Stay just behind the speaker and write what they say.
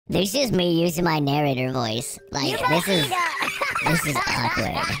This is me using my narrator voice. Like, this is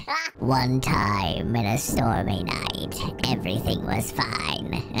awkward. One time in a stormy night, everything was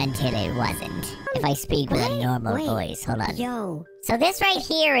fine until it wasn't. If I speak with a normal voice, hold on. Yo. So this right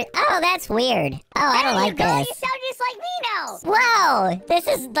here is, oh, that's weird. Oh, I don't like this. You sound just like me now. Whoa, this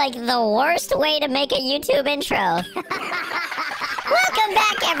is like the worst way to make a YouTube intro. Welcome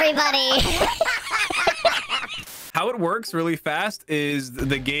back, everybody. How it works really fast is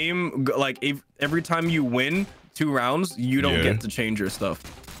the game, like, if every time you win 2 rounds, you don't get to change your stuff.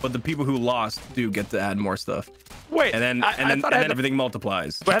 But the people who lost do get to add more stuff. Wait, and then everything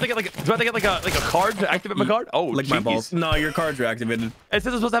multiplies. Do I have to get like a card to activate my card? Oh, like my balls. No, your cards are activated. It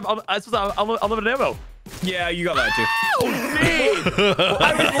says I'm supposed to have unlimited ammo. Yeah, you got that too. Oh, see?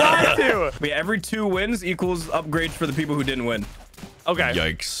 I was lied to. But yeah, every 2 wins equals upgrades for the people who didn't win. Okay.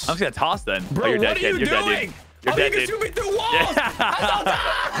 Yikes. I'm just gonna toss then. Bro, oh, you're what dead, are you you're doing? Dead, dude. You're dead, you can shoot me through walls!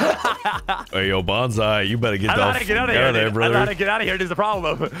 Hey, yo, Bonsai, you better get I know how to get out of here, brother. I know how to get out of here. There's a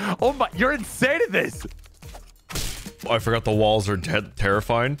problem. Oh my, you're insane at this. Oh, I forgot the walls are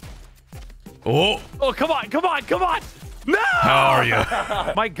terrifying. Oh! Oh, come on, come on, come on! No! How are you?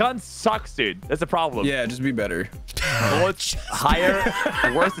 My gun sucks, dude. That's a problem. Yeah, just be better. Bullets higher,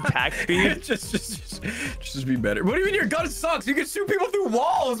 worse attack speed. just be better. What do you mean your gun sucks? You can shoot people through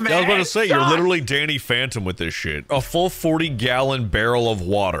walls, man. I was about to say, you're literally Danny Phantom with this shit. A full 40-gallon barrel of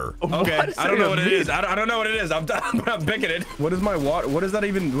water. Okay, I don't know what it is. I don't know what it is. I'm picking it. What is my water? What does that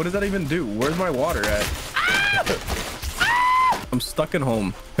even do? Where's my water at? I'm stuck at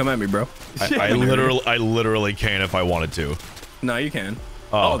home. Come at me, bro. I literally can if I wanted to. No, you can.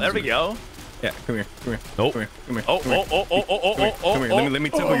 Oh, there we go. Yeah, come here. Come here. Nope. Come here. Come here. Oh. Come here. Let me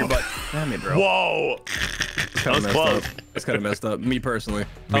tickle your butt. Damn it, bro. Whoa. That was close. That's kind of messed up. Me personally.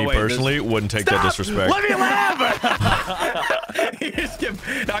 Me personally wouldn't take that disrespect. Let me laugh.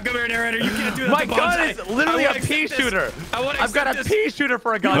 Now come here, narrator. You can't do that. My gun is literally a pea shooter. I've got a pea shooter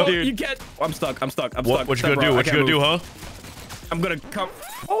for a gun, dude. You can't. I'm stuck. I'm stuck. What you gonna do? What you gonna do, huh? I'm gonna come.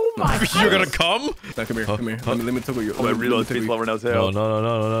 Oh my god. You're gonna come? No, come here. Come here. Let me tickle you. Oh, my reload speed's lower now, too.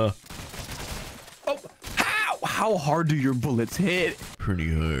 No. Oh, how hard do your bullets hit?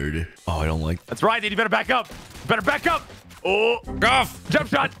 Pretty hard. Oh, I don't like. That's right, dude. You better back up. You better back up. Oh, off. Jump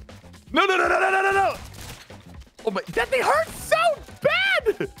shot. No. Oh my, that thing hurts so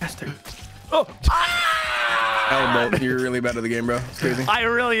bad. Oh. Elbow, you're really bad at the game, bro. It's crazy. I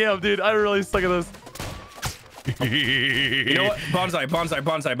really am, dude. I really suck at this. You know what?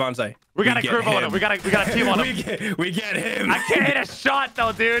 Bonsai. We got a group on him. We got a team on him. We get him. I can't hit a shot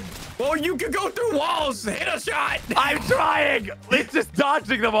though, dude. Well, you can go through walls. Hit a shot. I'm trying. It's just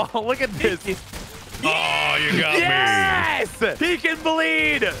dodging them all. Look at this. Oh, you got me. Yes! He can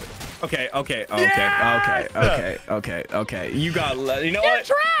bleed. Okay. Yes! You got. You know You're what?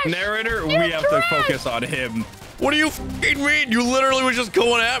 trash. Narrator, You're we have trash. to focus on him. What do you f***ing mean? You literally were just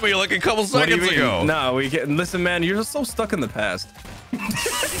going at me like a couple seconds ago. No, we get. Listen, man, you're just so stuck in the past.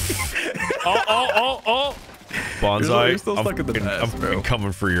 Oh. Bonsai, You're still stuck in the past, bro. I'm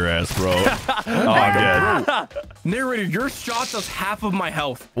coming for your ass, bro. Oh, I'm dead. Narrator, your shot does half of my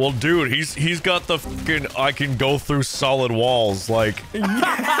health. Well, dude, he's got the fucking I can go through solid walls, like. Hey, but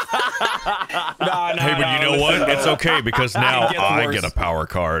you know what? It's okay because now I get a power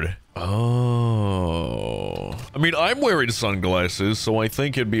card. Oh. I mean, I'm wearing sunglasses, so I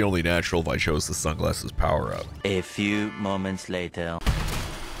think it'd be only natural if I chose the sunglasses power up. A few moments later.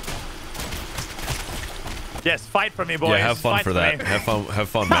 Yes, fight for me, boys. Yeah, have fun fight for that. Me. Have fun,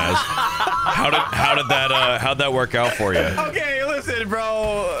 Maz. how'd that work out for you? Okay, listen,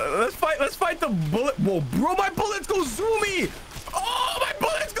 bro. Let's fight the bullet. Whoa, bro, my bullets go zoomy. Oh, my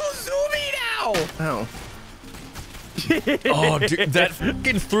bullets go zoomy now. Oh. Oh, dude, that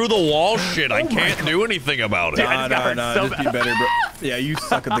fucking through the wall shit. I can't do anything about it. No, just be better, bro. Yeah, you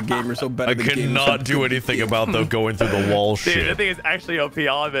suck at the game. You're so bad I at the game. cannot do anything about the going through the wall Dude, shit. I think it's actually OP.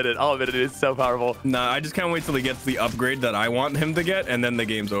 I'll admit it. It is so powerful. Nah, I just can't wait till he gets the upgrade that I want him to get, and then the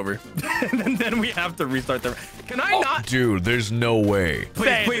game's over. And then we have to restart the. Can I not? Dude, there's no way.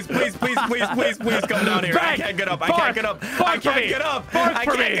 Please, come down here. I can't get up. I can't get up. I can't get up. I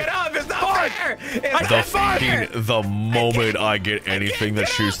can't get up. It's not fair. The moment I get anything that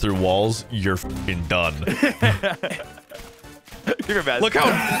shoots through walls, you're fucking done. Give your best. Look how,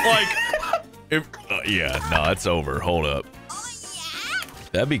 like, yeah, no, it's over. Hold up.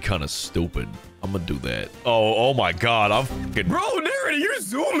 That'd be kind of stupid. I'm gonna do that. Oh my God, I'm fucking. Bro, Narrator, you're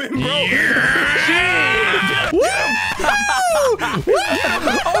zooming, bro. Yeah.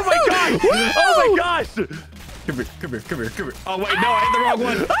 Oh my gosh. Oh my gosh. Come here. Oh wait, no, I hit the wrong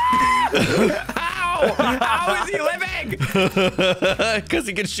one. How is he living? lag? Because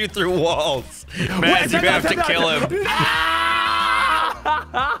he can shoot through walls. Maz, you have to kill him.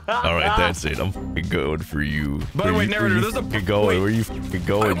 All right, that's it. I'm fucking going for you. By the way, Narrator, there's a... Fucking going. Where you fucking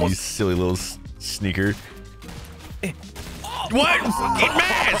going, you silly little sneaker? What? Fucking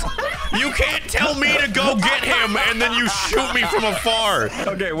Maz! You can't tell me to go get him and then you shoot me from afar.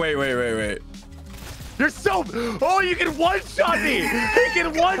 Okay, wait. You're so... Oh, you can one-shot me! He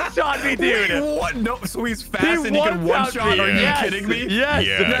can one-shot me, dude! Wait, what? No, so he's fast and he can one-shot? Are you kidding me? Yes!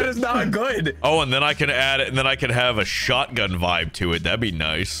 Yeah. That is not good. Oh, and then I can add it, and then I can have a shotgun vibe to it. That'd be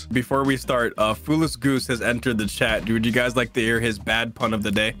nice. Before we start, Foolish Goose has entered the chat. Would you guys like to hear his bad pun of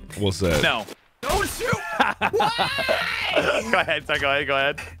the day? What's that? No. Don't shoot! Why? Go ahead, sorry, go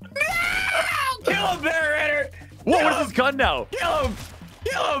ahead. No! Kill him, Narrator! Whoa, what is this gun now? Kill him!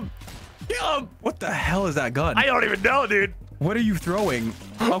 What the hell is that gun? I don't even know, dude. What are you throwing?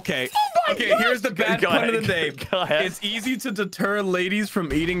 Okay. Okay, gosh. here's the bad pun of the day. Go ahead. It's easy to deter ladies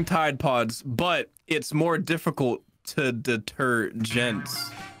from eating Tide Pods, but it's more difficult to deter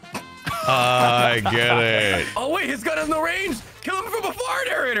gents. I get it. Oh wait, his gun has no range. Kill him from afar,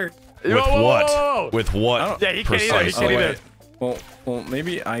 Narrator. With Whoa, what? whoa, whoa. With what? Yeah, he can't either. He precisely? can't either. Well,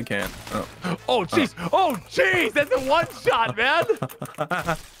 maybe I can't. Oh. Oh, jeez. Oh, jeez. That's a one-shot, man.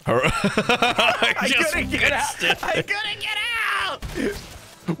 I just couldn't get out. missed it. I couldn't get out.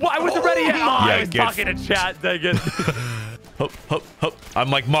 Well, I wasn't ready yet. Oh, Yeah, I was get- talking to chat. Dang it. Hup, hup, hup.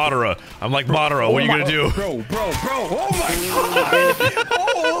 I'm like Madara. What are you gonna do? Bro. Oh my god.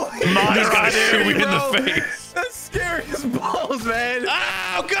 Oh, He's gonna shoot me in bro. the face. That's scary as balls, man.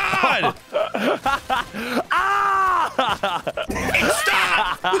 Oh God!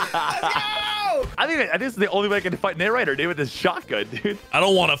 I think this is the only way I can fight Narrator, dude, with this shotgun, dude. I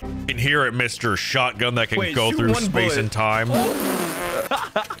don't want to fucking hear it, Mr. Shotgun that can Wait, go shoot through one space bullet. and time.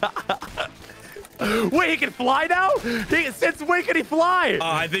 Wait, he can fly now? Since when can he fly?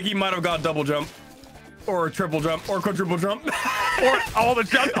 I think he might have got double jump, or triple jump, or quadruple jump. Or all the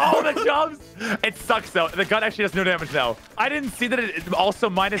jumps, It sucks though. The gun actually does no damage now. I didn't see that it also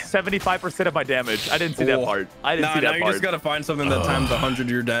minus 75% of my damage. I didn't see that part. I didn't see that Now you part. just gotta find something that times 100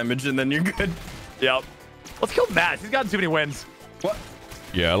 your damage, and then you're good. Yep. Let's kill Matt. He's gotten too many wins. What?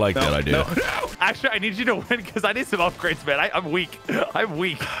 Yeah, I like that idea. No. Actually, I need you to win because I need some upgrades, man. I'm weak. I'm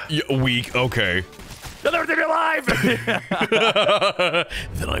weak. Weak. Okay. You'll never take me alive.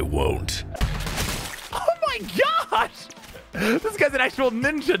 Then I won't. Oh my gosh. This guy's an actual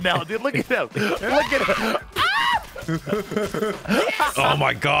ninja now, dude. Look at him. Look at him. Oh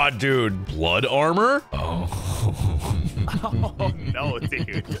my God, dude. Blood armor? Oh. Oh no,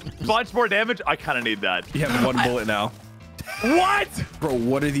 dude. Bunch more damage. I kind of need that. You have one bullet now. What? Bro,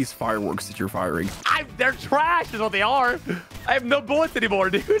 what are these fireworks that you're firing? They're trash is what they are. I have no bullets anymore,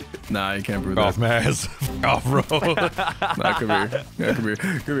 dude. Nah, you can't prove Off, that. Maz. Off, bro. Nah, come here. Yeah,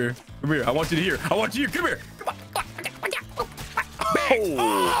 come here. I want you to hear. I want you. Come here. Come on.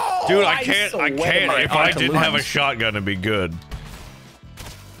 Dude, I can't. If I didn't have a lunch. shotgun, it'd be good.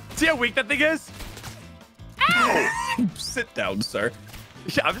 See how weak that thing is? Sit down, sir.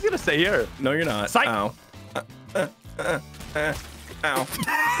 Yeah, I'm just gonna stay here. No, you're not. Psych. Ow. Ow.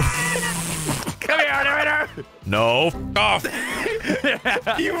 Come here, Narrator. No. Off.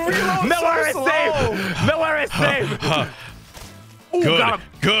 You reload Nowhere is so safe. slow. Nowhere is safe. Ooh, Good. got him.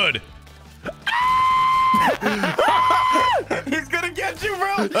 Good. He's gonna get you,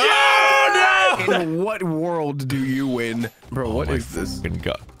 bro. Oh no! In what world do you win, bro? What is this, Fucking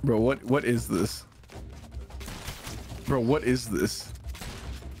God. bro? What is this, bro? What is this?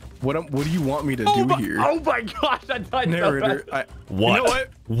 What do you want me to do here, Oh my gosh, I died. Narrator? What? You know what?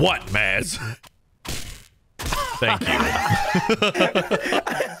 What, Maz? Thank you.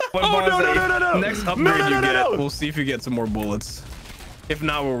 Oh, no. Next upgrade you get, we'll see if you get some more bullets. If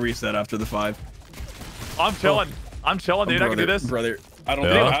not, we'll reset after the 5. I'm chilling. I'm chilling, dude. I can do this. brother. I don't.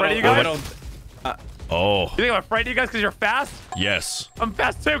 Yeah. think- I'm afraid of you I guys? don't. Oh, You think I'm afraid of you guys because you're fast? yes. I'm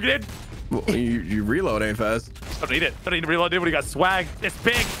fast too, dude. Well, you reload ain't fast. Don't need it. Don't need to reload, dude. When you got swag, it's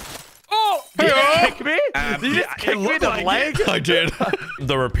big. Oh, you Yeah. just kick me? Did you yeah, just it kick me in looked the like leg? I did.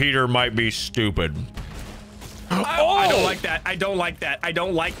 The repeater might be stupid. I don't like that. I don't like that. I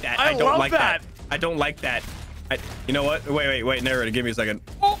don't like that. I don't love like that. I don't like that. You know what? Wait, Narrator, give me a second.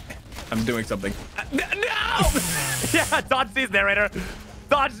 I'm doing something. No! Yeah, dodge these, Narrator.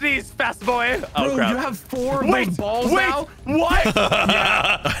 Dodge these, fast boy. Oh, Bro, crap. you have 4 of Wait, those balls wait, now? what?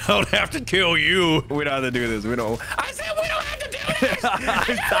 I don't have to kill you. We don't have to do this. We don't. I said we don't have to do this.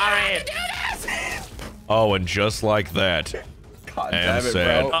 I'm sorry. Do this. Oh, and just like that. God And damn it,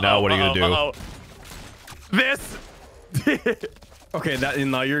 sad. bro. Now what are you gonna do? This. Okay,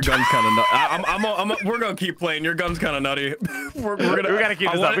 no, your gun's kind of nutty. We're gonna keep playing. Your gun's kind of nutty. we gotta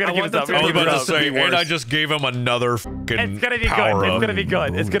keep this up. We gotta keep this up. I was about to say, and I just gave him another fucking It's gonna be power good. up. It's gonna be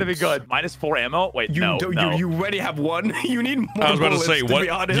good. It's gonna be good. -4 ammo. Wait, no. You already have one. You need more. I was about to say, bullets, what? To be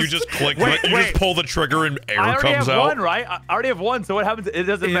honest. You just click. Wait, you just pull the trigger and air I already comes have out. one, right? I already have one. So what happens? It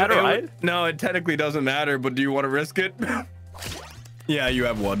doesn't matter, right? No, it technically doesn't matter. But do you want to risk it? Yeah, you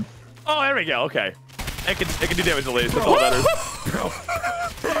have one. Oh, there we go. Okay. It can do damage at least. That's all that matters.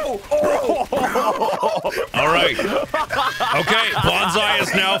 All right. Okay, Bonsai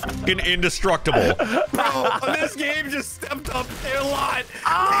is now fucking indestructible. Bro, this game just stepped up a lot.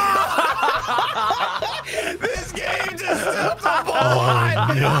 This game just stepped up a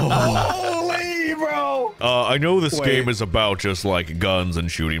lot. Holy, bro. I know this game is about just like guns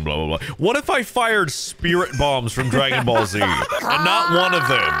and shooting, blah, blah, blah. What if I fired spirit bombs from Dragon Ball Z and not one of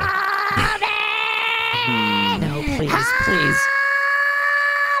them? No, please.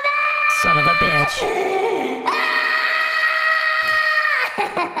 Son of a bitch.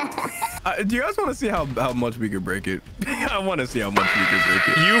 Do you guys want to see how much we could break it? I want to see how much we could break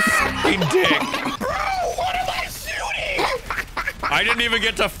it. You fucking dick. Bro, what am I shooting? I didn't even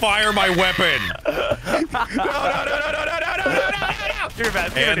get to fire my weapon. No. Give me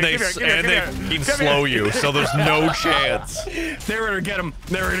back. And they fucking slow you, so there's no chance. Narrator, get him.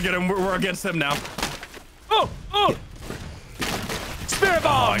 Narrator, get him. We're against him now. Oh! Spirit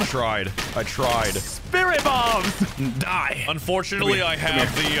bomb! I tried. Spirit bombs! Die. Unfortunately, I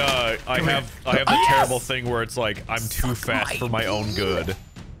have the terrible thing where it's like I'm too fast for my own good.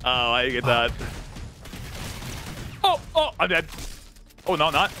 Oh, I get that. Oh, I'm dead. Oh, no,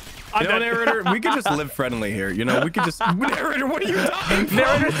 I'm not. I'm dead. Narrator, we could just live friendly here. You know, we could just. Narrator, what are you dying for?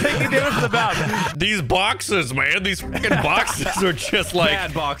 Narrator's taking damage to the back. These boxes, man. These fucking boxes are just like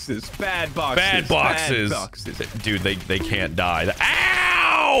Bad boxes. bad boxes. Dude, they can't die.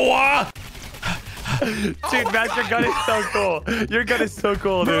 Ow! Dude, Matt, your gun is so cool. Your gun is so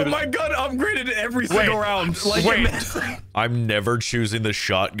cool, Bro, dude. my gun upgraded every single round. Like, wait. I'm never choosing the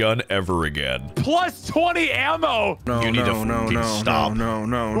shotgun ever again. Plus 20 ammo! You need to fucking stop. No.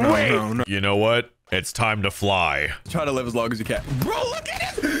 You know what? It's time to fly. Try to live as long as you can. Bro, look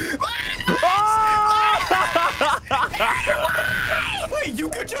at it! Wait, you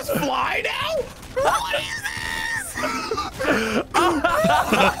could just fly now? What is this?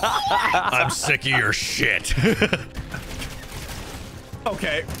 I'm sick of your shit.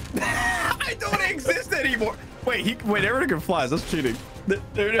 Okay. I don't exist anymore. Wait, everyone can fly. That's cheating. That's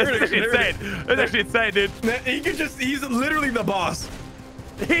actually insane. That's actually insane, dude. He's literally the boss.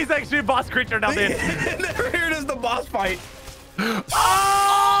 He's actually a boss creature now, dude. Narrator is the boss fight.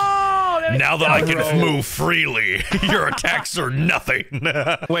 Oh! Now that I can move freely, your attacks are nothing.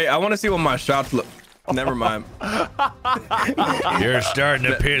 Wait, I want to see what my shots look. Never mind. You're starting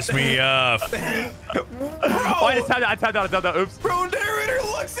to piss me off. Oh, I tapped out. Oops. Bro, Narrator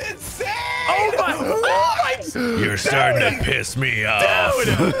looks insane. Oh my! You're starting to piss me off.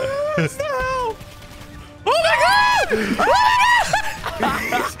 Dude. What the hell? Oh my god!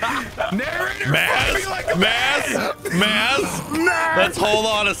 Narrator, Maz, like a Maz. Let's hold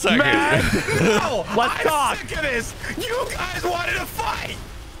on a second. No, Let's talk. Sick of this. You guys wanted to fight,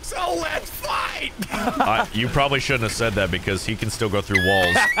 so let's fight. You probably shouldn't have said that because he can still go through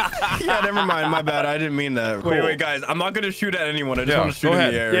walls. Yeah, never mind. My bad. I didn't mean that. Cool. Wait, guys. I'm not gonna shoot at anyone. I just want to shoot go in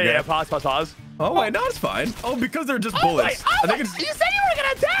ahead. the air. Yeah, okay? pause. Oh wait, no, it's fine. Oh, because they're just bullets. I think it's. You said you were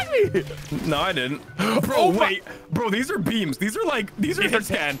gonna attack me! No, I didn't. Bro, wait. Bro, these are beams. These are hit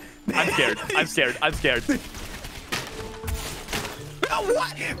scan. I'm scared.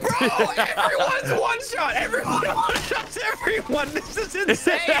 What? Bro, everyone's one shot. Everyone one shots everyone. This is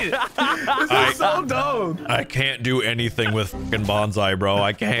insane. This is so dumb. I can't do anything with fucking bonsai, bro.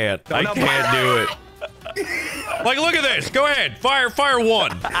 I can't. I no, can't do it. Like, look at this. Go ahead. Fire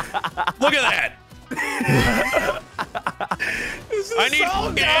one. Look at that. I need so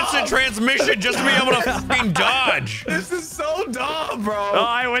instant transmission just to be able to fucking dodge. This is so dumb, bro. Oh,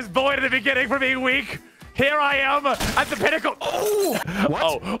 I was bullied at the beginning for being weak. Here I am at the pinnacle. Oh!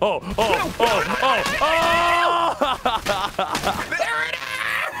 What? Oh! There it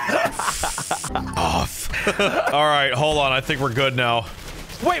is! Off. All right, hold on. I think we're good now.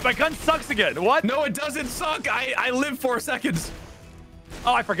 Wait, my gun sucks again. What? No, it doesn't suck. I live 4 seconds.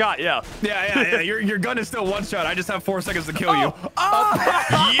 Oh, I forgot. Yeah. Yeah. Your gun is still one shot. I just have 4 seconds to kill you.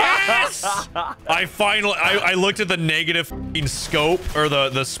 Yes! I looked at the negative fucking scope or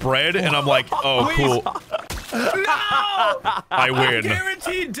the spread, and I'm like, oh, cool. No! I win.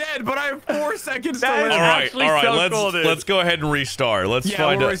 Guaranteed dead, but I have 4 seconds to That live. is All right, actually so cool, dude. let's go ahead and restart. Let's Yeah,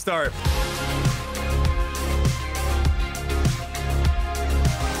 find we'll a restart.